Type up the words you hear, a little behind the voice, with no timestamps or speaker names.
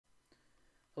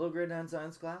Hello, grade 9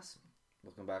 science class.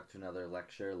 Welcome back to another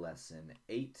lecture, lesson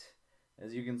 8.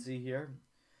 As you can see here,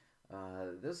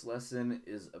 this lesson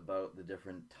is about the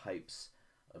different types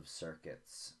of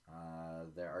circuits.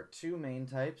 There are two main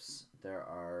types. There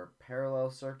are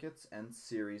parallel circuits and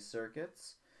series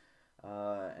circuits,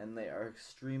 and they are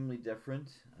extremely different.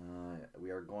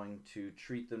 We are going to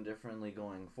treat them differently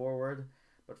going forward,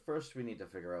 but first we need to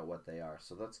figure out what they are.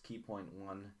 So that's key point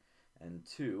 1 and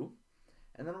 2.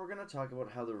 And then we're going to talk about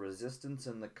how the resistance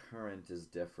and the current is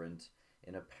different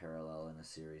in a parallel and a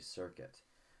series circuit.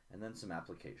 And then some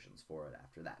applications for it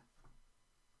after that.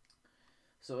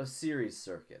 So a series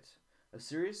circuit. A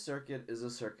series circuit is a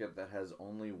circuit that has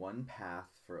only one path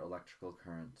for electrical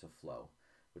current to flow,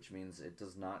 which means it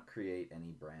does not create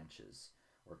any branches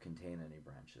or contain any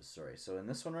branches. So in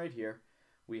this one right here,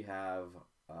 we have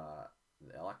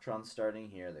the electrons starting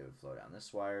here. They would flow down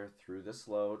this wire, through this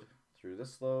load, through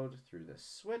this load, through this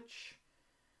switch,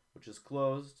 which is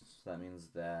closed. So that means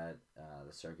that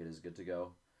the circuit is good to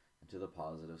go, and to the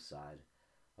positive side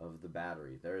of the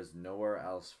battery. There is nowhere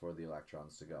else for the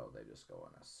electrons to go. They just go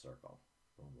in a circle.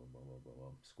 Boom, boom, boom, boom, boom,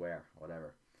 boom. Square,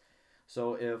 whatever.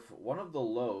 So if one of the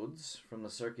loads from the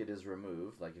circuit is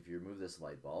removed, like if you remove this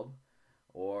light bulb,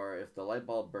 or if the light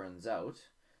bulb burns out,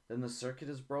 then the circuit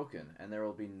is broken and there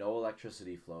will be no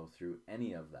electricity flow through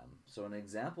any of them. So an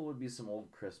example would be some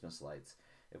old Christmas lights.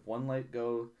 If one light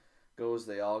goes,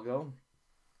 they all go.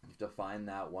 You have to find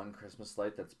that one Christmas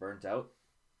light that's burnt out,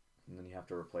 and then you have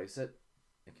to replace it.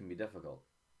 It can be difficult.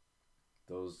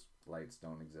 Those lights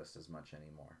don't exist as much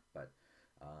anymore, but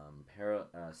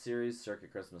series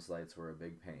circuit Christmas lights were a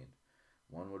big pain.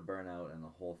 One would burn out and the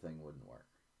whole thing wouldn't work.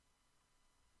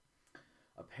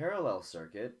 A parallel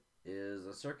circuit is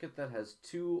a circuit that has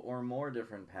two or more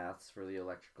different paths for the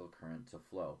electrical current to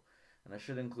flow. And I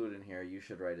should include in here, you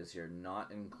should write as here,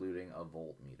 not including a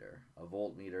voltmeter. A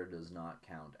voltmeter does not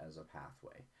count as a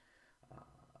pathway.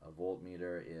 A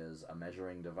voltmeter is a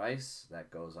measuring device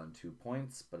that goes on 2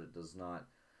 points, but it does not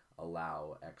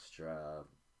allow extra,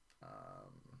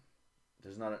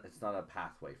 it's not a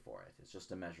pathway for it. It's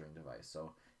just a measuring device,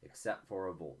 so except for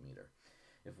a voltmeter.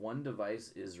 If one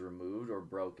device is removed or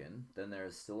broken, then there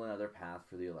is still another path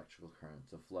for the electrical current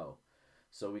to flow.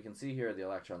 So we can see here the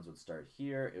electrons would start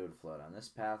here, it would flow down this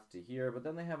path to here, but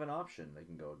then they have an option. They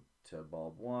can go to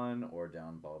bulb 1 or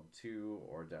down bulb 2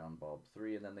 or down bulb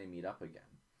 3, and then they meet up again.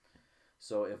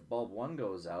 So if bulb 1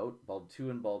 goes out, bulb 2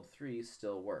 and bulb 3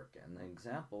 still work. And an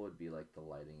example would be like the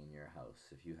lighting in your house.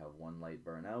 If you have one light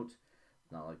burn out,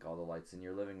 not like all the lights in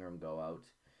your living room go out,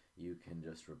 you can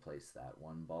just replace that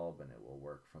one bulb and it will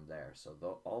work from there. So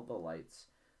all the lights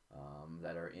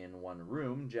that are in one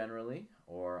room generally,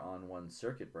 or on one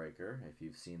circuit breaker, if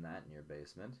you've seen that in your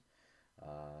basement,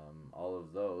 all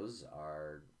of those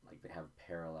are like they have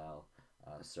parallel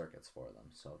circuits for them.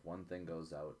 So if one thing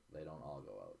goes out, they don't all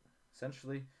go out.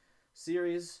 Essentially,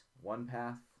 series, one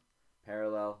path,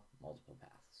 parallel, multiple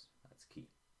paths. That's key.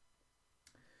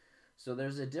 So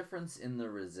there's a difference in the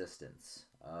resistance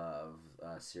of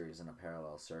a series and a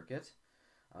parallel circuit.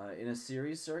 In a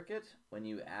series circuit, when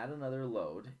you add another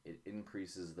load, it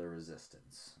increases the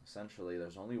resistance. Essentially,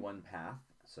 there's only one path,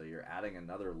 so you're adding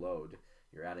another load.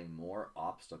 You're adding more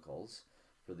obstacles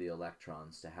for the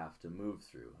electrons to have to move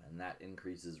through, and that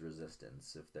increases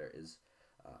resistance. If there is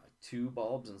 2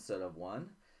 bulbs instead of 1,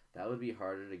 that would be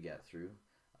harder to get through.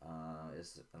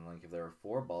 And like if there were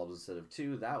 4 bulbs instead of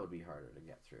 2, that would be harder to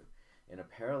get through. In a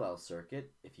parallel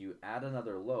circuit, if you add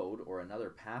another load or another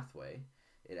pathway,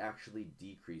 it actually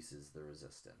decreases the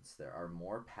resistance. There are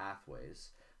more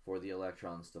pathways for the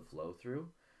electrons to flow through,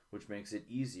 which makes it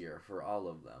easier for all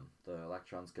of them. The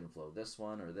electrons can flow this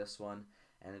one or this one,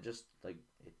 and it just it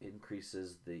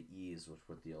increases the ease with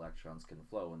which the electrons can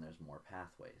flow when there's more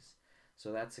pathways.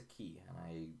 So that's a key, and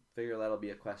I figure that'll be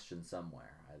a question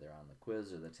somewhere, either on the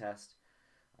quiz or the test.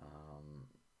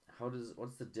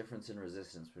 What's the difference in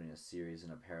resistance between a series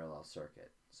and a parallel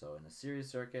circuit? So in a series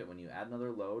circuit, when you add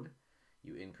another load,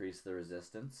 you increase the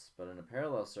resistance, but in a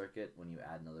parallel circuit, when you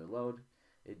add another load,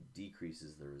 it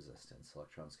decreases the resistance.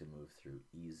 Electrons can move through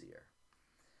easier.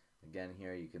 Again,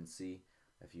 here you can see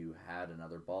if you had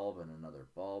another bulb and another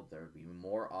bulb, there would be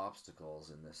more obstacles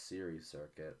in this series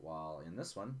circuit, while in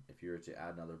this one, if you were to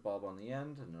add another bulb on the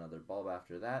end and another bulb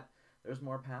after that, there's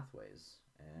more pathways,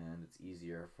 and it's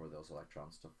easier for those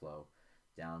electrons to flow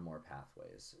down more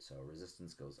pathways. So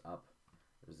resistance goes up,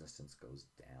 resistance goes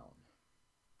down.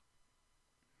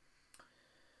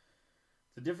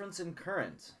 The difference in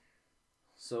current.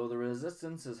 So the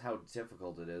resistance is how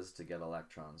difficult it is to get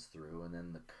electrons through, and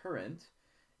then the current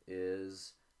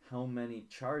is how many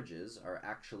charges are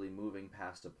actually moving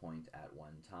past a point at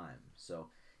one time. So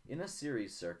In a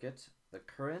series circuit, the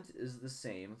current is the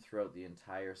same throughout the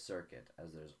entire circuit,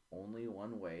 as there's only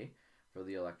one way for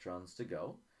the electrons to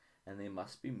go, and they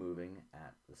must be moving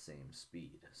at the same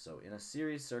speed. So in a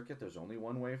series circuit, there's only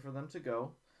one way for them to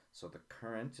go, so the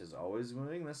current is always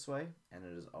moving this way, and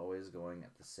it is always going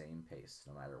at the same pace,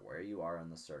 no matter where you are on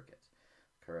the circuit.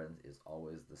 Current is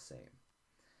always the same.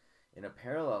 In a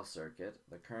parallel circuit,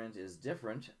 the current is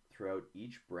different throughout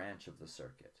each branch of the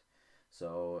circuit.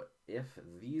 So if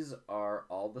these are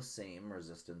all the same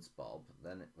resistance bulb,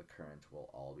 then the current will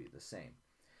all be the same.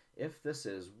 If this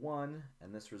is 1,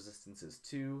 and this resistance is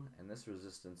 2, and this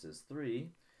resistance is 3,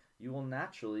 you will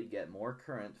naturally get more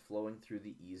current flowing through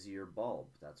the easier bulb.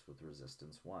 That's with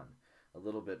resistance 1. A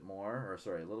little bit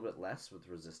less with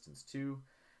resistance 2,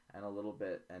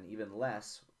 and even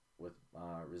less with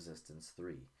resistance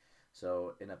 3.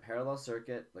 So in a parallel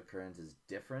circuit, the current is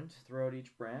different throughout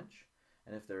each branch,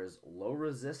 and if there is low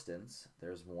resistance,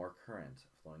 there's more current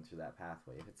flowing through that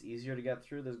pathway. If it's easier to get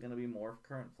through, there's going to be more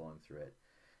current flowing through it.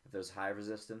 If there's high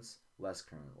resistance, less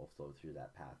current will flow through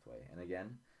that pathway. And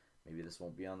again, maybe this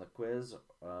won't be on the quiz,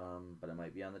 but it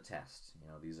might be on the test.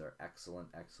 These are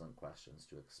excellent questions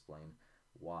to explain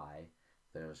why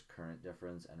there's current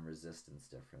difference and resistance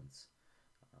difference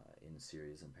in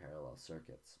series and parallel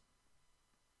circuits.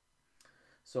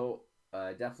 So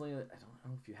definitely, I don't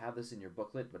know if you have this in your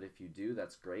booklet, but if you do,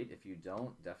 that's great. If you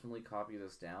don't, definitely copy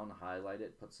this down, highlight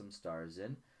it, put some stars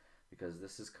in, because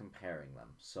this is comparing them.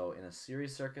 So in a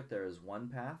series circuit, there is one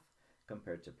path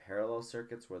compared to parallel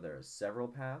circuits where there are several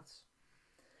paths.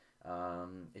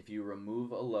 If you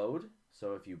remove a load,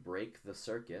 so if you break the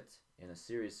circuit in a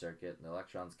series circuit, the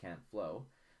electrons can't flow.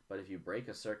 But if you break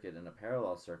a circuit in a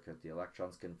parallel circuit, the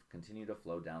electrons can continue to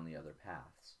flow down the other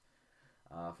paths.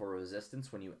 For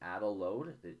resistance, when you add a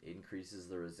load, it increases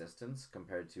the resistance.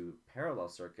 Compared to parallel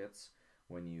circuits,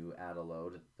 when you add a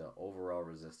load, the overall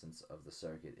resistance of the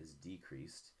circuit is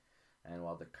decreased. And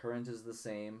while the current is the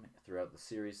same throughout the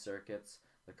series circuits,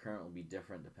 the current will be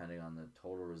different depending on the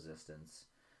total resistance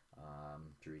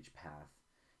through each path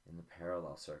in the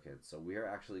parallel circuit. So we are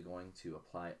actually going to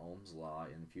apply Ohm's law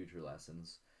in future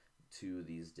lessons to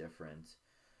these different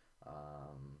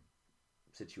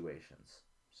situations.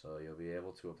 So you'll be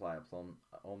able to apply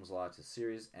Ohm's law to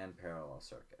series and parallel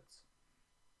circuits.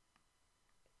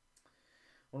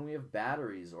 When we have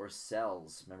batteries or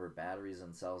cells, remember batteries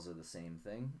and cells are the same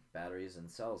thing. Batteries and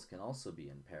cells can also be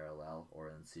in parallel or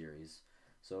in series.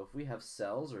 So if we have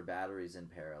cells or batteries in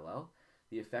parallel,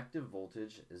 the effective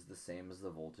voltage is the same as the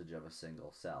voltage of a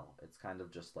single cell. It's kind of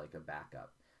just like a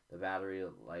backup. The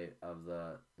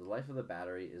life of the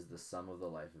battery is the sum of the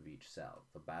life of each cell.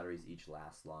 The batteries each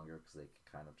last longer because they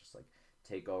can kind of just like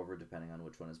take over depending on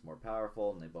which one is more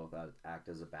powerful, and they both act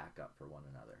as a backup for one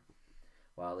another.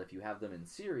 While if you have them in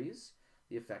series,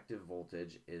 the effective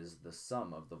voltage is the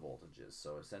sum of the voltages.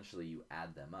 So essentially you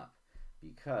add them up.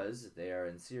 Because they are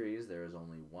in series, there is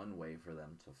only one way for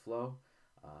them to flow,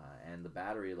 and the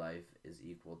battery life is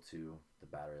equal to the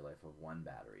battery life of one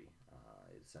battery.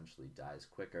 It essentially dies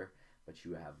quicker, but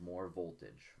you have more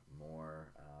voltage,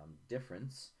 more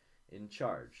difference in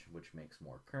charge, which makes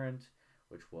more current,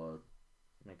 which will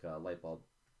make a light bulb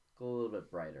go a little bit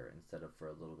brighter instead of for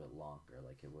a little bit longer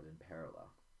like it would in parallel.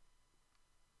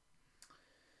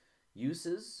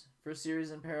 Uses for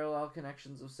series and parallel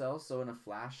connections of cells. So in a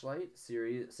flashlight,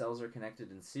 cells are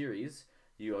connected in series.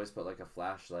 You always put like a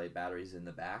flashlight batteries in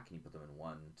the back, and you put them in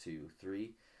 1, 2,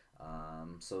 3,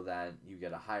 so that you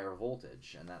get a higher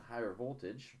voltage, and that higher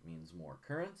voltage means more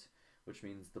current, which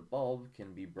means the bulb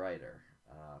can be brighter.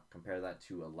 Compare that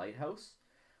to a lighthouse,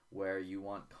 where you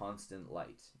want constant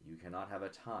light. You cannot have a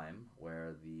time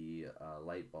where the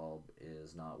light bulb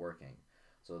is not working.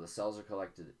 So the cells are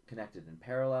connected in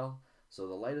parallel, so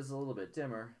the light is a little bit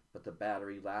dimmer, but the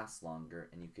battery lasts longer,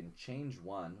 and you can change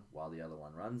one while the other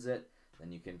one runs it,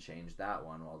 then you can change that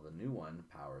one while the new one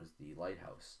powers the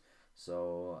lighthouse.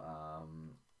 So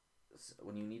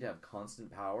when you need to have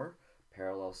constant power,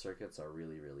 parallel circuits are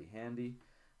really, really handy.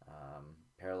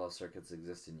 Parallel circuits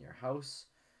exist in your house,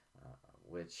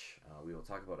 which we will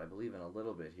talk about, I believe, in a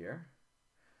little bit here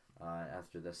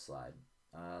after this slide.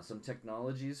 Some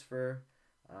technologies for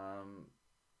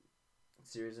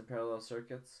series and parallel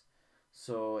circuits.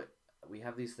 So we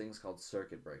have these things called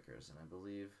circuit breakers, and I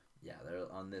believe, yeah,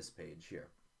 they're on this page here.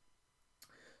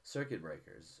 Circuit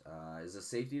breakers is a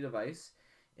safety device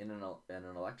in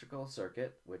an electrical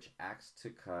circuit which acts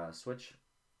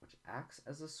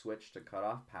as a switch to cut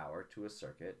off power to a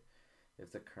circuit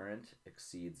if the current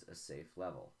exceeds a safe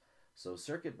level. So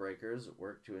circuit breakers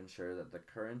work to ensure that the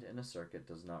current in a circuit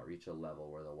does not reach a level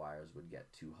where the wires would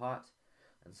get too hot.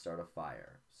 and start a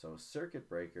fire. So circuit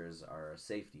breakers are a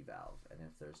safety valve, and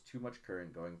if there's too much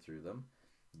current going through them,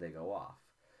 they go off.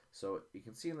 So you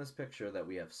can see in this picture that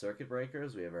we have circuit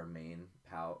breakers, we have our main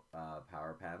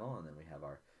power panel, and then we have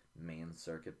our main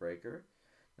circuit breaker.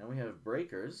 Now we have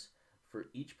breakers for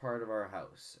each part of our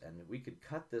house, and we could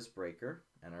cut this breaker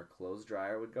and our clothes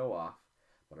dryer would go off,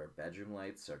 but our bedroom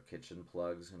lights, our kitchen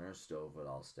plugs, and our stove would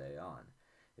all stay on.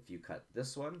 If you cut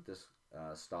this one, this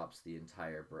stops the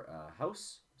entire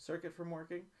house circuit from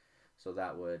working, so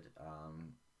that would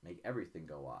make everything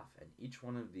go off, and each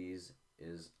one of these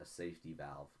is a safety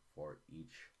valve for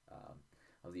each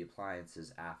of the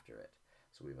appliances after it.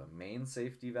 So we have a main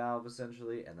safety valve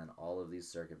essentially, and then all of these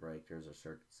circuit breakers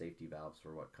are safety valves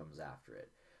for what comes after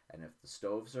it. And if the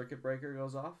stove circuit breaker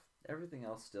goes off, everything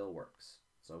else still works.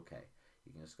 It's okay.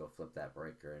 You can just go flip that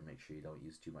breaker and make sure you don't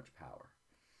use too much power.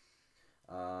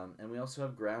 And we also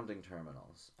have grounding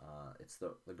terminals.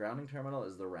 The grounding terminal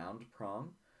is the round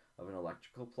prong of an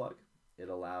electrical plug. It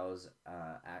allows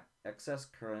excess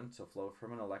current to flow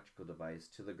from an electrical device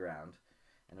to the ground,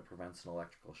 and it prevents an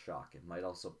electrical shock. It might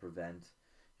also prevent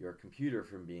your computer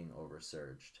from being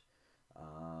oversurged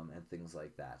and things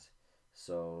like that.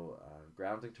 So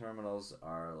grounding terminals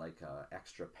are like an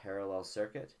extra parallel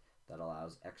circuit that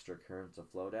allows extra current to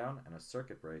flow down, and a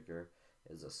circuit breaker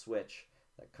is a switch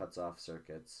that cuts off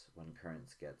circuits when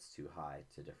current gets too high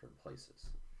to different places.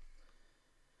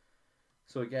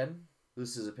 So again,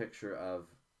 this is a picture of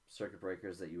circuit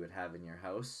breakers that you would have in your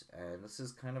house, and this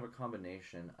is kind of a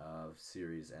combination of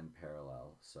series and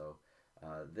parallel. So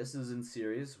this is in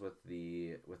series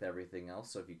with everything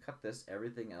else. So if you cut this,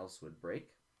 everything else would break.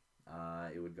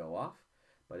 It would go off.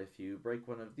 But if you break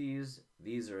one of these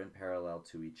are in parallel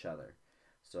to each other.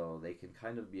 So they can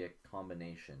kind of be a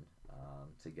combination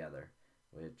together,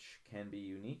 which can be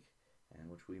unique and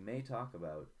which we may talk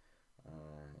about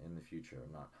in the future.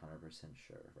 I'm not 100%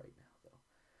 sure right now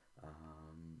though.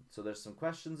 So there's some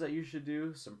questions that you should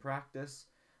do, some practice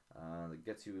that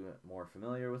gets you more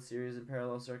familiar with series and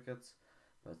parallel circuits.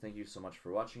 But thank you so much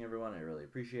for watching, everyone. I really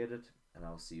appreciate it, and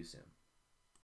I'll see you soon.